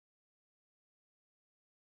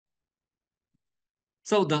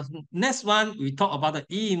So the next one, we talk about the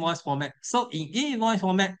e-invoice format. So in e-invoice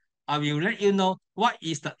format, I will let you know what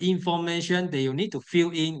is the information that you need to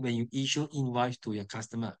fill in when you issue invoice to your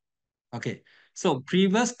customer. Okay, so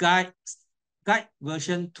previous guide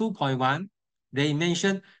version 2.1, they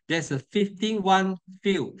mentioned there's a 51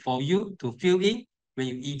 field for you to fill in when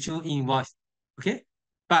you issue invoice. Okay,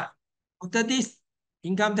 but after this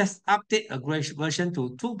income tax update version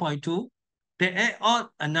to 2.2, they add on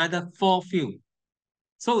another 4 field.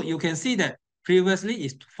 So you can see that previously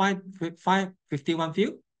is 51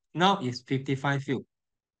 field, now is 55 field.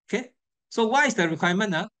 Okay, so what is the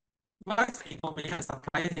requirement? What is the information?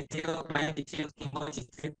 Supplier detail, client details, invoice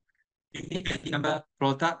detail, unique ID number,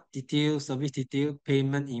 product detail, service detail,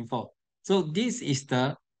 payment info. So this is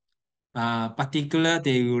the particular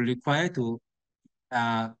they will require to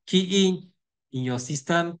key in your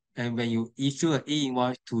system and when you issue an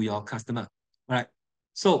e-invoice to your customer. All right.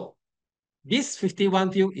 So this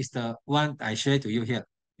 51 view is the one I shared to you here.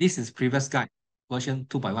 This is previous guide, version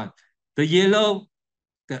 2.1. The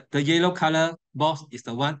yellow color box is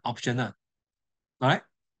the one optional. All right.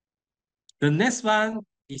 The next one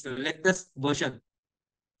is the latest version,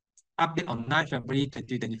 update on 9 February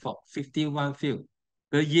 2024, 51 field.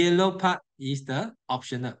 The yellow part is the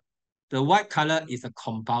optional. The white color is a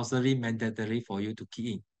compulsory mandatory for you to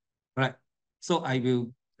key in. All right. So I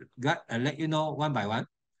will let you know one by one.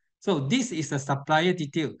 So this is the supplier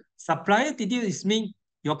detail. Supplier detail is mean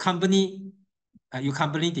your company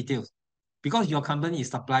details, because your company is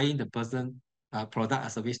supplying the person product or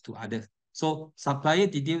service to others. So supplier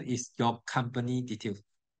detail is your company details.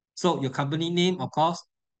 So your company name, of course,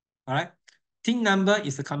 all right. TIN number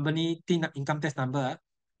is the company TIN income tax number.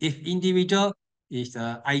 If individual is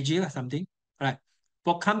IG or something, all right.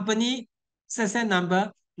 For company SSN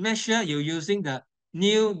number, make sure you're using the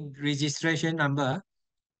new registration number,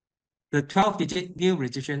 the 12-digit new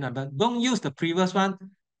registration number. Don't use the previous one,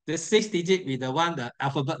 the 6-digit with the one, the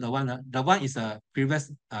alphabet, the one is a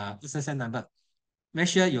previous SSN number. Make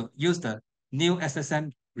sure you use the new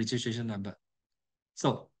SSN registration number.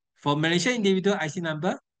 So for Malaysian individual IC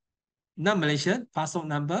number, non-Malaysian passport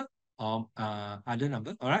number or other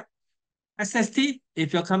number, all right? SST,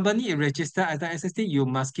 if your company is registered as an SST, you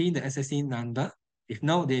must key in the SST number. If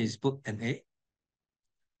no, there is put an A.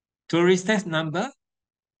 Tourist tax number,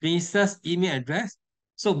 business email address.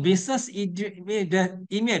 So business email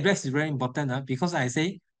address is very important because I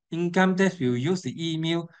say income tax will use the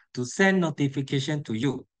email to send notification to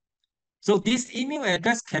you. So this email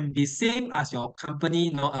address can be same as your company,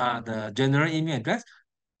 the general email address,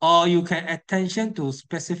 or you can attention to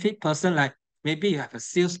specific person, like maybe you have a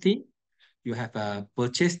sales team, you have a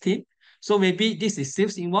purchase team. So maybe this is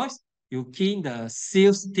sales invoice. You key in the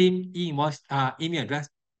sales team invoice email address.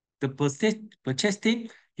 The purchase team,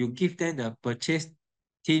 you give them the purchase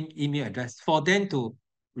team email address for them to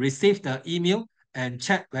receive the email and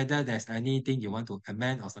check whether there's anything you want to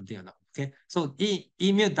amend or something or not. Okay, so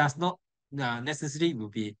email does not necessarily will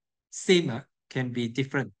be same, can be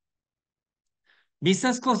different.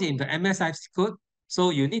 Business code in the MSIC code.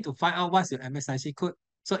 So you need to find out what's your MSIC code.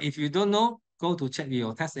 So if you don't know, go to check with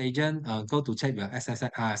your tax agent, go to check with your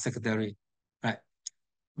SSI secretary, right?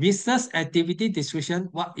 Business activity description.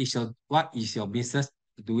 What is your business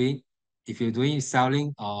doing? If you're doing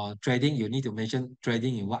selling or trading, you need to mention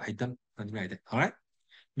trading in what item, something like that. All right.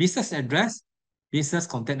 Business address, business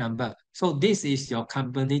contact number. So this is your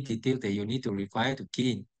company detail that you need to require to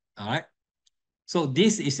key in. All right. So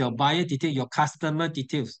this is your buyer detail, your customer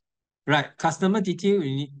details, right? Customer detail,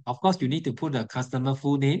 of course, you need to put the customer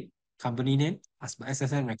full name, company name as per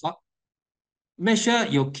SSN record. Make sure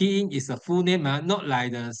your keying is a full name, not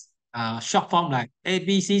like the short form like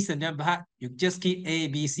ABC Sdn Bhd. You just key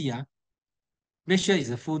ABC. Make sure it's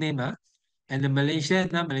a full name. And the Malaysia,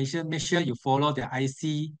 non-Malaysia, make sure you follow the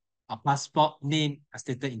IC or passport name as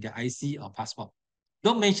stated in the IC or passport.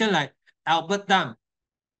 Don't mention like Albert Dam,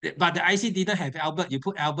 but the IC didn't have Albert. You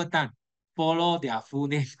put Albert Tan. Follow their full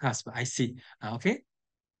name as per IC. Okay.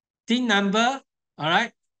 TIN number. All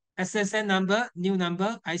right. SSN number, new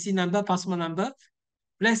number, IC number, passport number.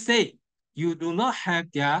 Let's say you do not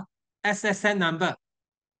have their SSN number.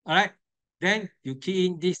 All right. Then you key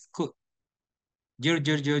in this code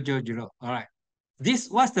 00000. All right. This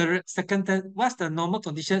what's the what's the normal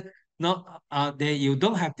condition? No, they you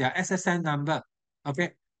don't have their SSN number.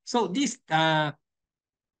 Okay. So this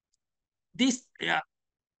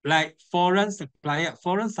like foreign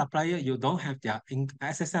supplier, you don't have their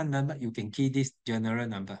SSN number, you can key this general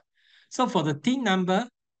number. So for the TIN number,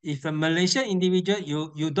 if a Malaysian individual,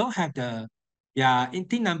 you don't have the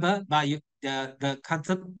TIN number, but the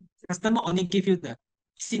customer only give you the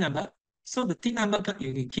C number. So the TIN number card,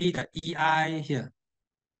 you can key the EI here,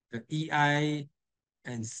 the EI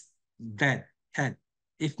and then 10.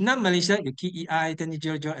 If non-Malaysia, you key EI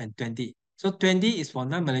 2000 and 20. So 20 is for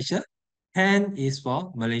non-Malaysia, 10 is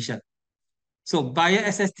for Malaysia. So buyer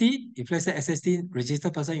SST, if let's say SST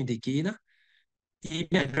registered person, you key in,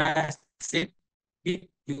 email address, same.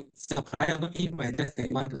 You supplier email address they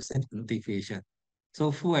want to send notification.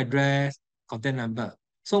 So full address, contact number.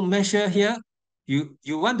 So make sure here,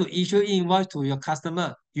 you want to issue invoice to your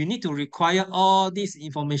customer, you need to require all this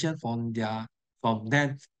information from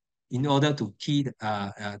them in order to key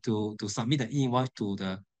to submit the invoice to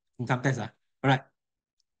the income tax. All right.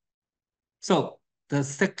 So the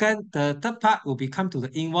third part will become to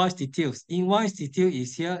the invoice details. Invoice detail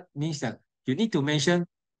is here means that you need to mention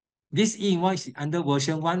this invoice is under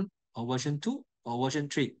version 1 or version 2 or version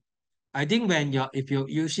 3. I think if you're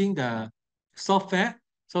using the software,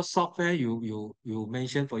 so software you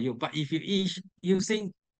mention for you. But if you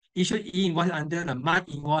using issue e-invoice under the My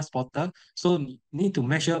Invoice portal, so need to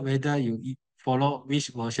make sure whether you follow which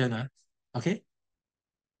version. Okay.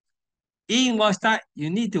 E-invoice type, you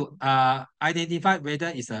need to identify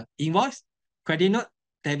whether it's a invoice, credit note,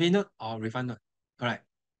 debit note, or refund note. All right.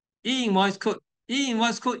 E-invoice code.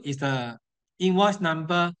 E-invoice code is the invoice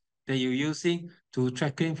number that you're using to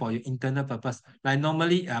tracking for your internal purpose. Like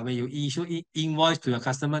normally, when you issue invoice to your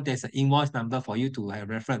customer, there's an invoice number for you to have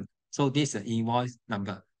reference. So this is the invoice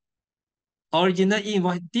number. Original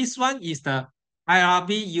invoice. This one is the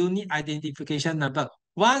IRB unit identification number.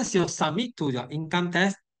 Once you submit to your income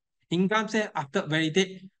tax after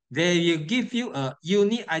validate, they will give you a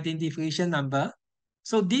unit identification number.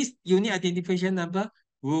 So this unit identification number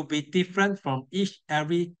will be different from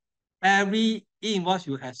every invoice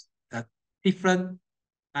you have a different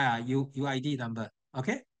UID number.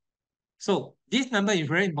 Okay. So this number is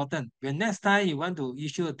very important. When next time you want to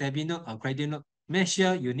issue a debit note or credit note, make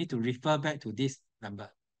sure you need to refer back to this number.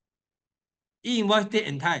 E-invoice date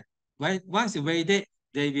and time. Once you validate,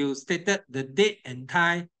 they will state the date and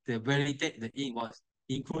time they validate the invoice,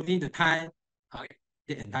 including the time, okay,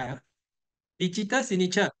 date and time. Digital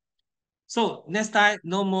signature. So next time,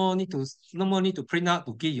 no more need to print out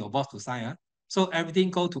to give your boss to sign. So everything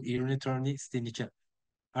go to electronic signature.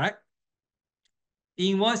 All right.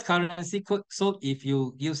 Invoice currency code. So if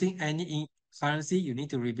you using any currency, you need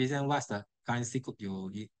to represent what's the currency code you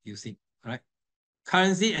using. All right.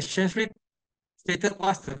 Currency exchange rate. Stated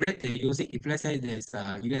what's the rate they're using. If let's say there's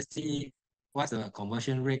a USD, what's the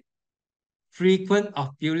conversion rate? Frequent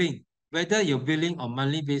of billing. Whether you're billing on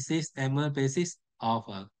monthly basis, annual basis, or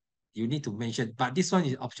you need to mention. But this one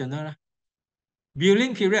is optional.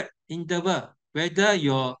 Billing period interval. Whether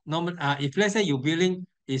your normal, if let's say your billing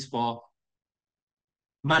is for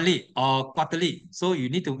monthly or quarterly, so you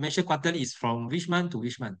need to measure quarterly is from which month to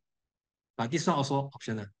which month. But this one also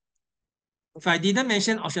optional. If I didn't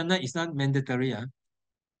mention optional, it's not mandatory.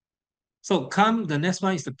 So the next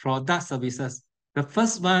one is the product services. The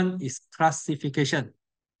first one is classification.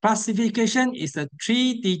 Classification is a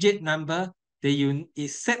 3-digit number that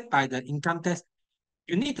is set by the income tax.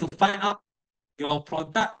 You need to find out your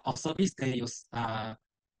product or service that you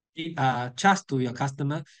charge to your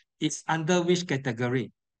customer is under which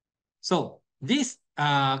category. So this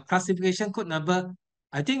classification code number,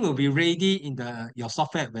 I think will be ready in your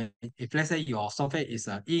software. If let's say your software is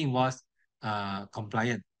e-invoice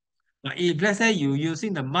compliant. But if let's say you're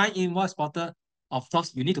using the My Invoice portal, of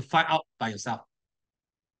course, you need to find out by yourself.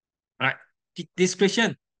 Right?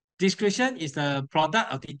 Description. Description is the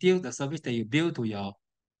product or detail, the service that you bill to your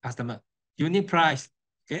customer. Unit price.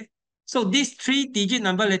 Okay. So this 3-digit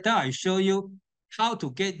number, later I'll show you how to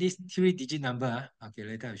get this 3-digit number. Okay,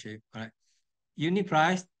 later I'll show you. All right. Unit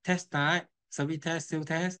price, test type, service test, sales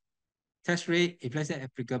test, tax rate, if let's say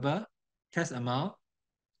applicable, tax amount.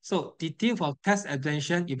 So detail for tax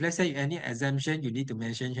exemption, if let's say any exemption, you need to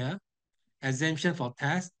mention here. Exemption for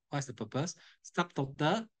tax, what's the purpose?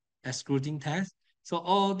 Subtotal, excluding tax. So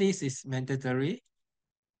all this is mandatory.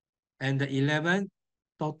 And the 11,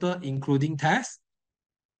 total including tax.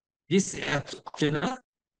 This is optional.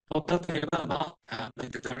 Total payable amount,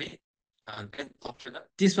 mandatory. And optional.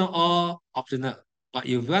 This one all optional. But if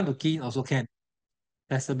you want to key in, also can.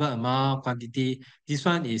 Taxable amount, quantity. This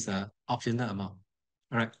one is optional amount.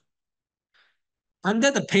 All right.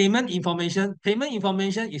 Under the payment information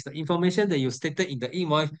is the information that you stated in the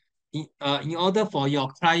invoice in order for your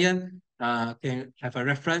client can have a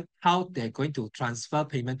reference how they're going to transfer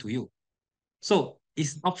payment to you. So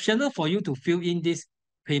it's optional for you to fill in this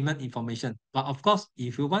payment information. But of course,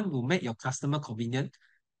 if you want to make your customer convenient,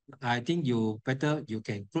 I think you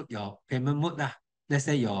can put your payment mode. Let's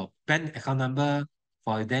say your bank account number,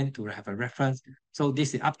 for them to have a reference. So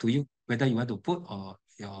this is up to you whether you want to put or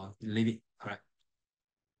leave it. All right.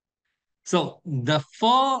 So the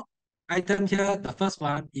four items here, the first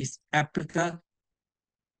one is applicable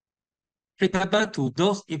to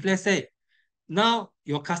those, if let's say now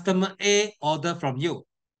your customer A order from you,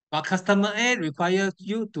 but customer A requires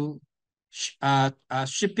you to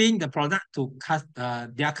shipping the product to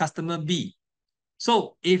their customer B.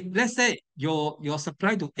 So if let's say your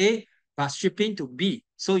supply to A but shipping to B,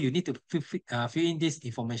 so you need to fill in this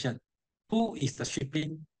information. Who is the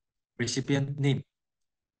shipping recipient name?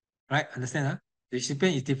 Right? Understand? Huh? The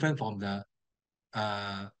recipient is different from the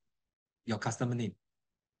your customer name.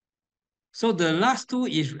 So the last two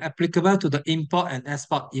is applicable to the import and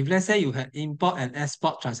export. If let's say you have import and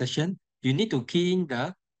export transaction, you need to key in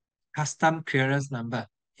the custom clearance number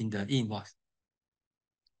in the invoice.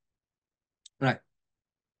 Right.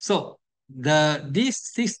 So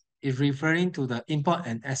this is referring to the import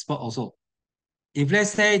and export also. If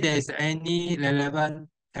let's say there's any relevant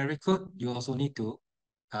tariff code, you also need to,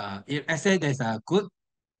 if let's say there's a good,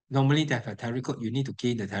 normally they have a tariff code, you need to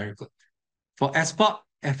key in the tariff code. For export,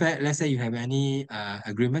 if let's say you have any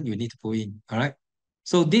agreement, you need to put in, all right?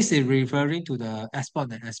 So this is referring to the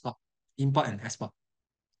export and export, import and export.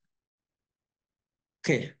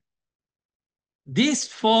 Okay. This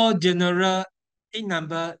four general TIN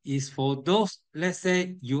number is for those, let's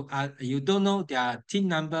say you don't know their TIN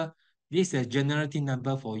number. This is a general TIN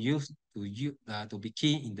number for you to be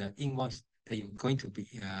key in the invoice that you're going to be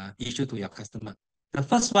issued to your customer. The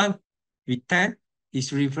first one with 10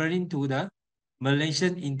 is referring to the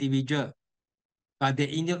Malaysian individual, but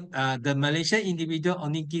the Malaysian individual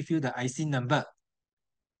only give you the IC number.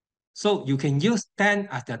 So you can use 10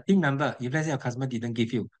 as the TIN number if let's say your customer didn't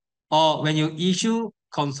give you. Or when you issue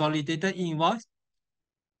consolidated invoice,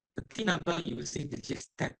 the TIN number you see is just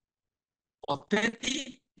 10. For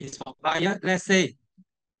 20 is for buyer. Let's say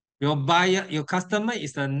your customer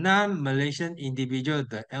is a non-Malaysian individual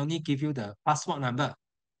that only give you the passport number.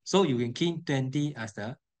 So you can key in 20 as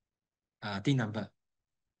the TIN number.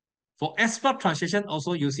 For export transaction,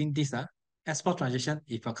 also using this export transaction,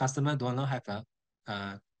 if a customer do not have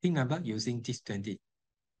a TIN number, using this 20.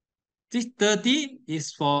 This 30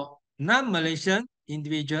 is for non-Malaysian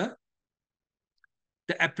individual,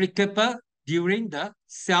 the applicable during the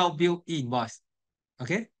self-bill invoice.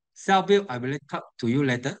 Okay, self-bill I will talk to you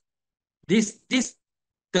later. This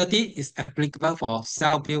 30 is applicable for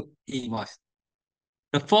self-bill invoice.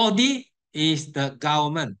 The 40 is the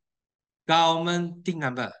government TIN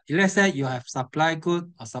number. Let's say you have supply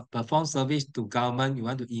good or perform service to government, you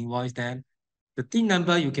want to invoice them. The TIN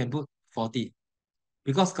number you can put 40.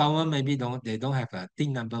 Because government maybe they don't have a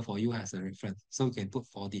TIN number for you as a reference. So you can put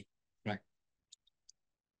 40, right?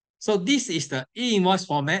 So this is the e-invoice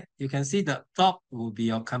format. You can see the top will be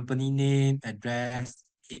your company name, address,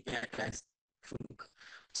 email address.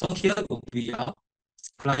 So here will be your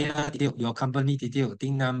supplier detail, your company detail,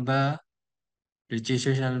 TIN number,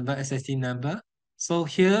 registration number, SST number. So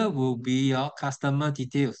here will be your customer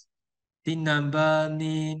details, TIN number,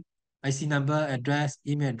 name, IC number, address,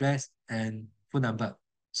 email address, and phone number.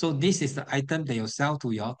 So this is the item that you sell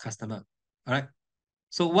to your customer. All right.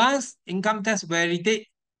 So once income tax validate,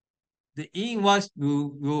 the invoice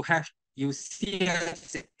will have, you see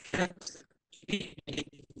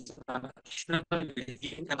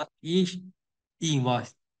each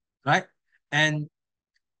invoice, right? And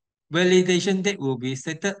validation date will be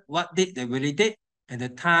set what date they validate and the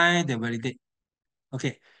time they validate.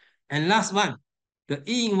 Okay. And last one, the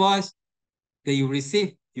e-invoice that you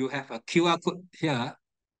receive, you have a QR code here.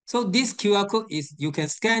 So this QR code is, you can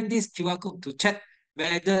scan this QR code to check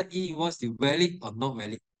whether e-invoice is valid or not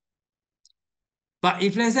valid. But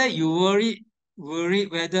if let's say you worry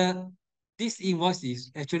whether this invoice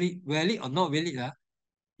is actually valid or not valid,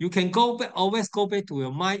 you can always go back to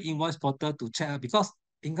your My Invoice portal to check because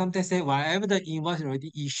income tax say whatever the invoice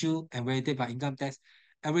already issued and validated by income tax,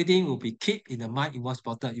 everything will be kept in the My Invoice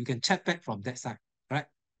portal. You can check back from that side, right?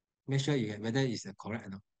 Make sure you get whether it's correct or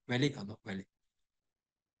not, valid or not valid.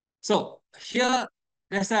 So here,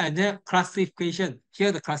 let's say the classification.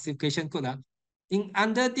 Here the classification code.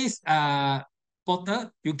 Under this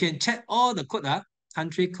portal, you can check all the code.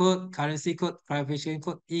 Country code, currency code, classification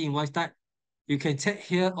code, e-invoice type. You can check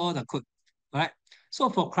here all the code. All right. So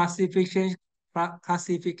for classification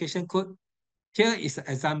code, here is an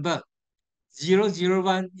example.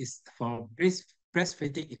 001 is for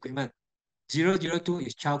breastfeeding equipment. 002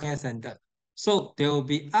 is childcare center. So there will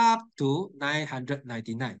be up to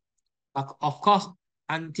 999. But of course,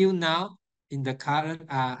 until now, in the current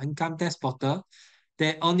income tax portal,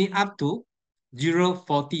 they only up to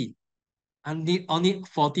 040. only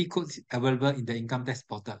 40 codes available in the income tax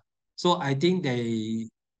portal. So I think they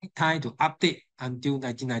take time to update until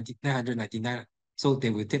 999. So they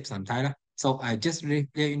will take some time. So I just let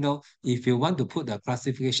you know, if you want to put the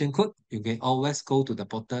classification code, you can always go to the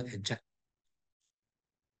portal and check.